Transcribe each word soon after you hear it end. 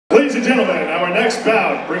Ladies and gentlemen, our next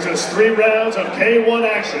bout brings us 3 rounds of K1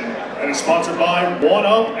 action and is sponsored by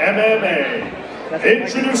Wantagh MMA.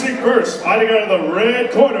 Introducing first, fighting out of the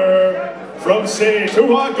red corner, from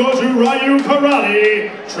Setuha Goju Ryu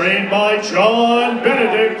Karate, trained by John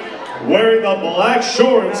Benedict, wearing the black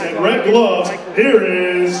shorts and red gloves, here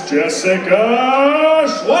is Jessica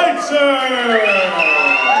Schweitzer!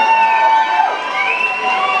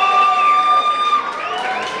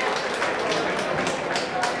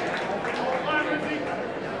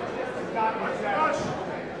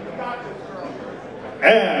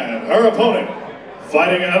 And her opponent,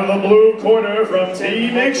 fighting out of the blue corner from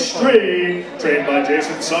Team Extreme, trained by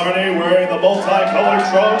Jason Sarney, wearing the multicolored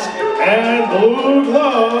trunks and blue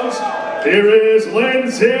gloves, here is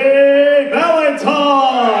Lindsay Valentine!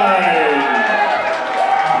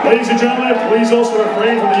 Ladies and gentlemen, please also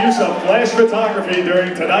refrain from the use of flash photography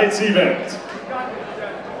during tonight's event.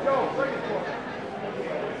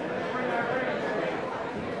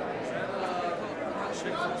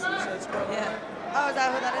 Oh, is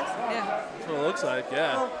that who that is? Yeah. That's what it looks like,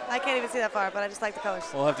 yeah. Well, I can't even see that far, but I just like the colors.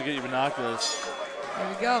 We'll have to get you binoculars. Here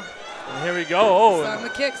we go. And here we go. Oh, starting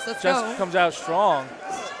with kicks. Let's Jessica go. comes out strong.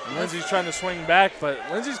 Lindsay's trying to swing back, but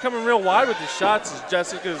Lindsay's coming real wide with his shots as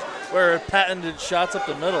Jessica's where her patented shots up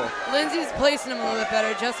the middle. Lindsay's placing them a little bit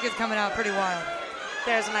better. Jessica's coming out pretty wild.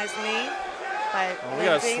 There's a nice knee. By we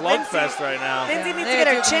got a slugfest right now. Lindsay needs to get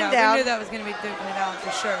her chin down. We knew that was going to be duking it out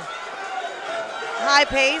for sure. High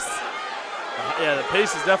pace. Yeah, the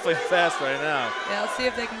pace is definitely fast right now. Yeah, let's see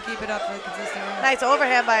if they can keep it up for a consistent run. Nice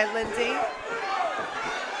overhand by Lindsay.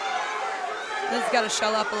 Lindsay's got to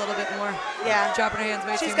shell up a little bit more. Yeah. Dropping her hands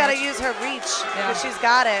way too much. She's got to use her reach, but she's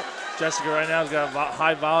got it. Jessica right now has got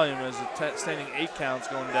high volume as the standing 8 counts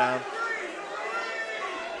going down.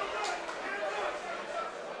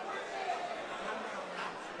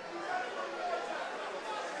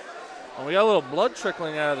 And we got a little blood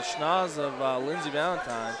trickling out of the schnoz of Lindsay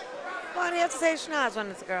Valentine. Why do you have to say schnoz when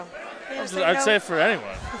it's a girl? I'd say it for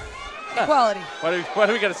anyone. Equality. Why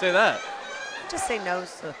do we got to say that? Just say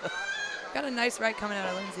nose. Got a nice right coming out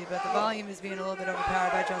of Lindsay, but the volume is being a little bit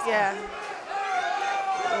overpowered by Jessica. Yeah.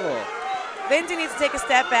 Cool. Lindsay needs to take a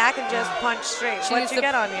step back and just punch straight. What'd you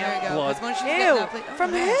get on you? There you go. Blood. Ew.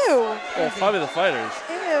 From who? Well, probably the fighters.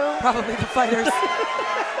 Ew. Probably the fighters.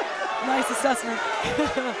 Nice assessment.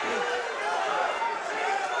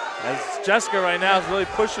 As Jessica right now is really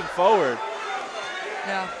pushing forward.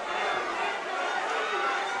 Yeah.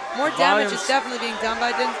 More damage is definitely being done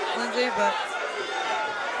by Lindsay, but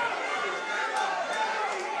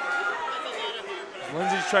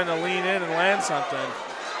Lindsay's trying to lean in and land something.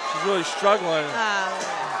 She's really struggling.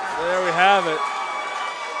 There we have it.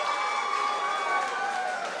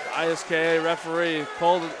 ISKA referee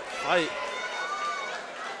called the fight.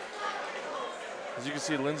 As you can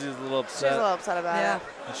see, Lindsay's a little upset. She's a little upset about it.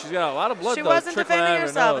 And she's got a lot of blood, she though, wasn't defending out of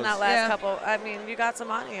herself her in that last couple. I mean, you got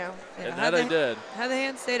some on you. Yeah, and that I did. Had the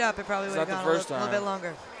hand stayed up, it probably would have gone a little bit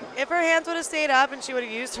longer. If her hands would have stayed up and she would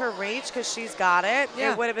have used her reach because she's got it,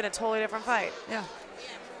 it would have been a totally different fight. Yeah.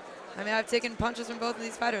 I mean, I've taken punches from both of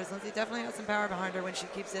these fighters. Lindsay definitely has some power behind her when she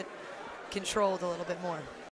keeps it controlled a little bit more.